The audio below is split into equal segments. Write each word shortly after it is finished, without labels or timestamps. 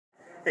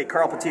Hey,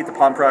 Carl Petit, the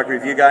Pond Product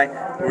Review Guy.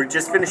 We're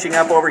just finishing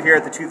up over here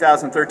at the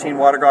 2013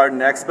 Water Garden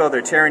Expo.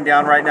 They're tearing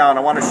down right now, and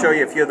I want to show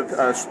you a few of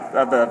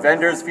the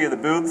vendors, a few of the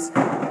booths.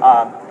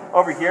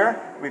 Over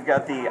here, we've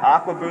got the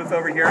Aqua booth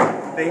over here.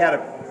 They had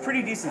a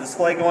pretty decent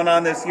display going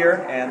on this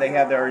year, and they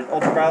have their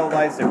ultraviolet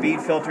lights, their bead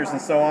filters, and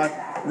so on.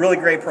 Really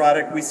great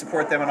product. We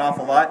support them an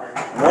awful lot.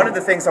 One of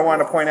the things I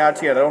wanted to point out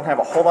to you, I don't have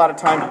a whole lot of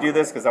time to do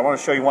this because I want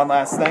to show you one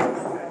last thing.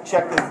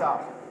 Check this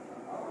out.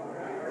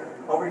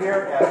 Over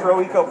here at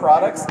Pro Eco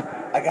Products,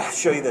 I gotta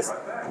show you this.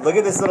 Look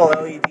at this little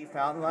LED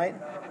fountain light.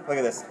 Look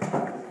at this.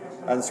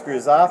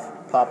 Unscrews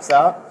off, pops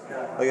out.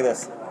 Look at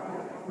this.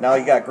 Now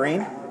you got green.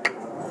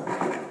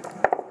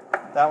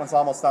 That one's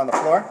almost on the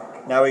floor.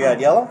 Now we got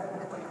yellow.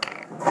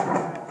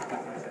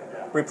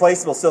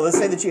 Replaceable. So let's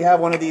say that you have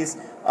one of these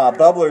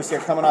bubblers here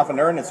coming off an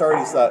urn. It's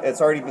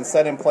already been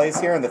set in place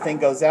here, and the thing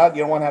goes out.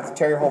 You don't want to have to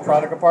tear your whole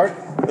product apart.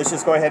 Let's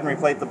just go ahead and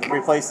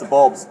replace the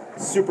bulbs.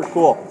 Super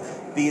cool.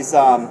 These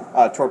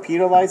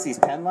torpedo lights, these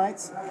pen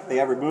lights, they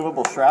have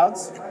removable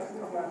shrouds,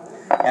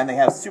 and they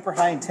have super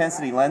high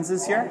intensity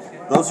lenses here.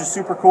 Those are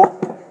super cool.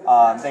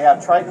 They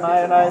have Triton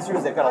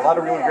ionizers. They've got a lot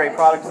of really great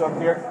products over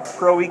here.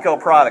 Pro Eco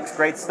products,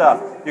 great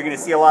stuff. You're going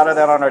to see a lot of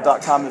that on our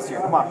 .com this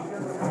year. Come on.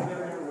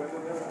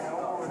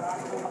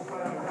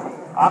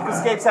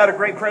 Aquascapes had a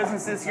great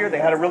presence this year. They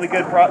had a really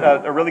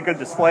good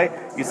display.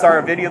 You saw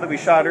our video that we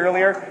shot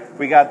earlier.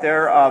 We got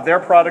their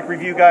product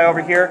review guy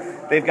over here.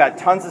 They've got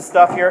tons of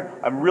stuff here.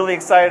 I'm really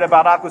excited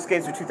about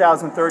Aquascapes for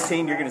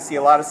 2013. You're going to see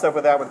a lot of stuff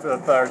with that with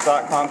our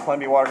 .com,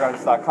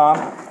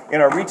 ColumbiaWaterGardens.com.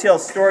 In our retail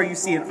store, you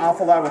see an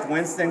awful lot with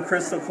Winston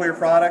crystal clear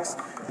products.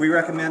 We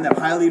recommend them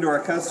highly to our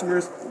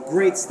customers.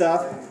 Great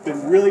stuff.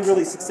 Been really,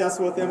 really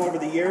successful with them over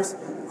the years.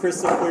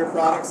 Crystal clear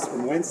products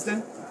from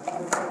Winston.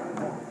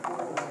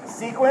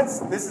 Sequence.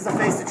 This is a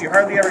face that you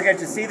hardly ever get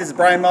to see. This is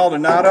Brian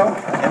Maldonado,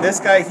 and this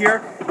guy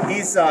here,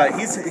 he's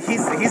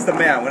the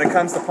man when it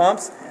comes to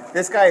pumps.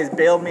 This guy has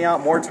bailed me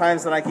out more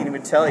times than I can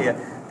even tell you.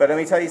 But let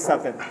me tell you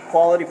something.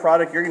 Quality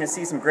product. You're going to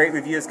see some great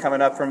reviews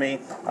coming up from me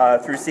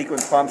through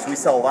Sequence Pumps. We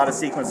sell a lot of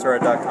Sequence to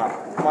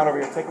 .com. Come on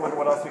over here. Take a look at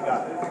what else we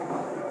got.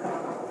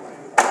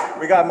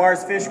 We got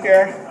Mars Fish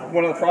Care,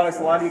 one of the products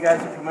a lot of you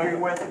guys are familiar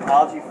with.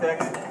 Algae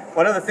Fix.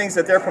 One of the things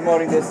that they're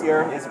promoting this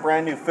year is a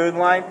brand new food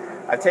line.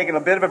 I've taken a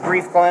bit of a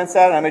brief glance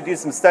at it. I'm going to do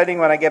some studying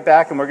when I get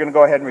back, and we're going to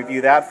go ahead and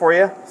review that for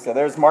you. So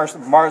there's Mars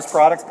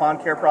products,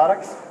 Pond Care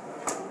products.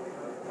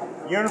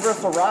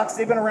 Universal Rocks,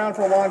 they've been around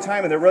for a long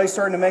time, and they're really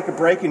starting to make a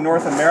break in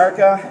North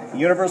America.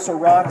 Universal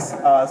Rocks,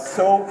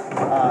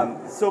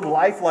 so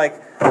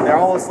lifelike, they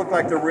almost look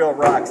like they're real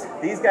rocks.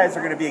 These guys are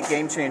going to be a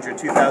game changer in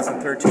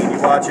 2013. You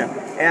watch them.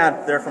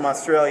 And they're from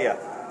Australia.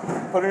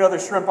 Put another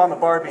shrimp on the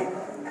Barbie.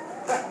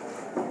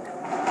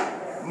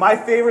 My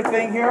favorite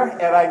thing here,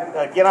 and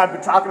I've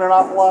been talking an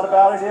awful lot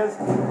about it, is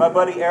my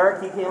buddy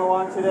Eric. He came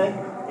along today,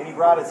 and he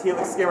brought his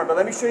Helix skimmer. But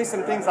let me show you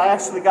some things I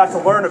actually got to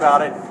learn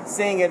about it,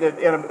 seeing it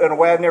in a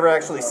way I've never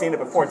actually seen it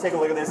before. Take a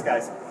look at this,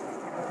 guys.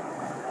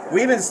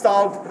 We've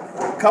installed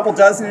a couple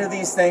dozen of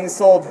these things,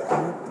 sold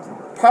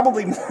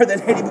probably more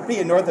than anybody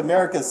in North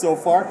America so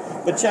far.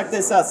 But check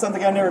this out,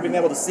 something I've never been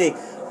able to see.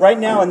 Right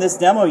now in this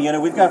demo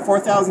unit, we've got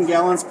 4,000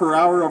 gallons per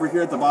hour over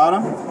here at the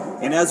bottom.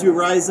 And as we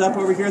rise up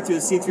over here through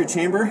the see-through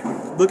chamber,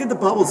 look at the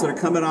bubbles that are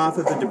coming off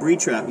of the debris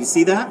trap. You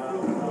see that?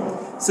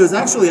 So it's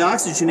actually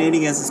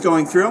oxygenating as it's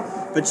going through.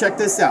 But check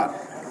this out.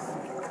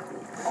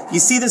 You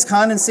see this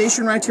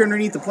condensation right here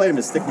underneath the plate? I'm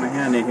going to stick my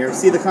hand in here.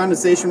 See the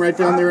condensation right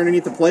down there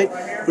underneath the plate?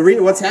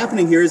 What's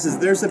happening here is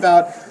there's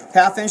about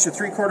 ½ inch to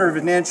 3/4 of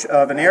an inch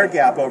of an air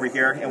gap over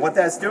here, and what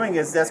that's doing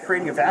is that's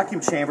creating a vacuum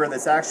chamber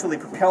that's actually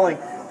propelling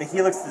the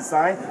Helix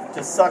design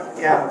to suck,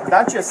 and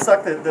not just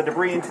suck the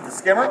debris into the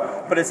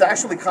skimmer, but it's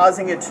actually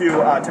causing it to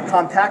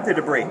compact the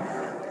debris.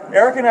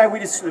 Eric and I,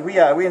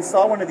 we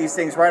installed one of these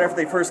things right after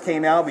they first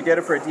came out. We did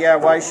it for a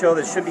DIY show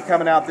that should be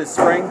coming out this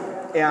spring,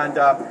 and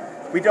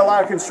we did a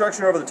lot of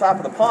construction over the top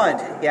of the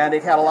pond, and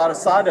it had a lot of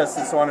sawdust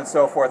and so on and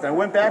so forth. And I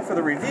went back for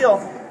the reveal,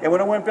 and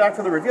when I went back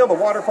for the reveal, the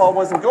waterfall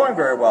wasn't going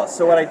very well.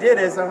 So what I did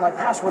is, I'm like,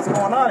 gosh, what's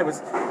going on? I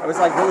was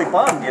like really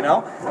bummed, you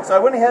know? So I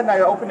went ahead and I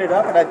opened it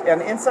up,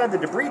 and inside the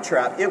debris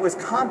trap, it was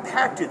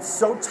compacted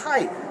so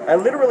tight, I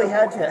literally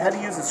had to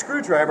use a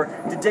screwdriver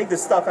to dig the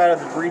stuff out of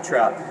the debris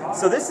trap.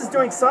 So this is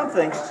doing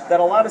something that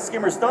a lot of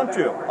skimmers don't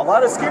do. A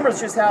lot of skimmers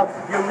just have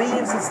your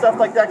leaves and stuff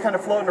like that kind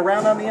of floating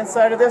around on the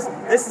inside of this.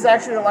 This is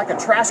actually like a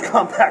trash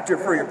compactor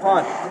for your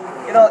pond.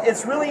 You know,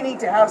 it's really neat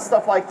to have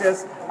stuff like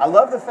this. I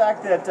love the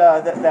fact that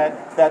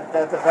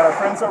our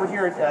friends over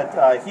here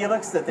at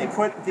Helix, that they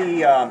put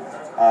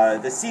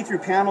the see-through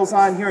panels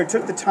on here and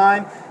took the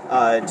time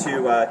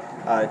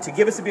to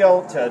give us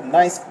a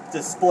nice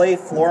display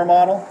floor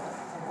model.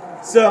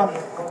 So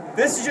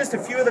this is just a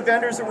few of the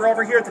vendors that were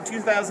over here at the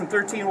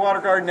 2013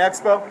 Water Garden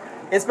Expo.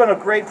 It's been a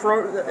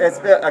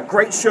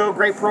great show,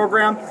 great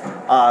program.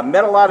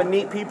 Met a lot of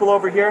neat people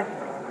over here.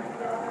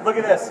 Look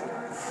at this.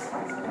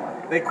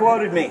 They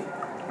quoted me.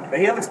 The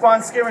Helix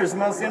Bond skimmer is the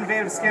most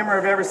innovative skimmer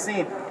I've ever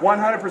seen.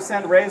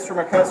 100% raised from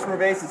our customer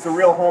base. It's a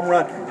real home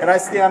run, and I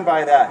stand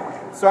by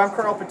that. So I'm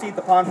Carl Petit,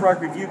 the pond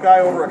product review guy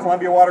over at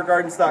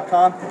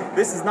ColumbiaWaterGardens.com.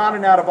 This is not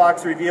an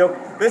out-of-box review.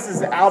 This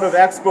is an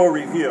out-of-expo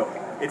review.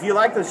 If you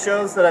like the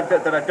shows that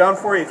I've done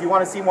for you, if you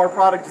want to see more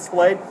product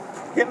displayed,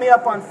 hit me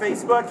up on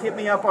Facebook, hit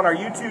me up on our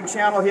YouTube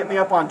channel, hit me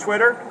up on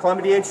Twitter,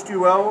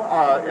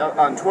 ColumbiaH2O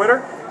on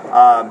Twitter.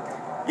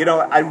 You know,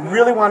 I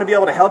really want to be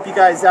able to help you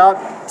guys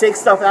out, take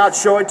stuff out,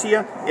 show it to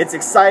you. It's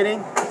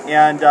exciting,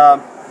 and,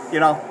 you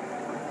know,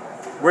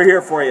 we're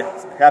here for you.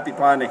 Happy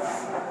ponding.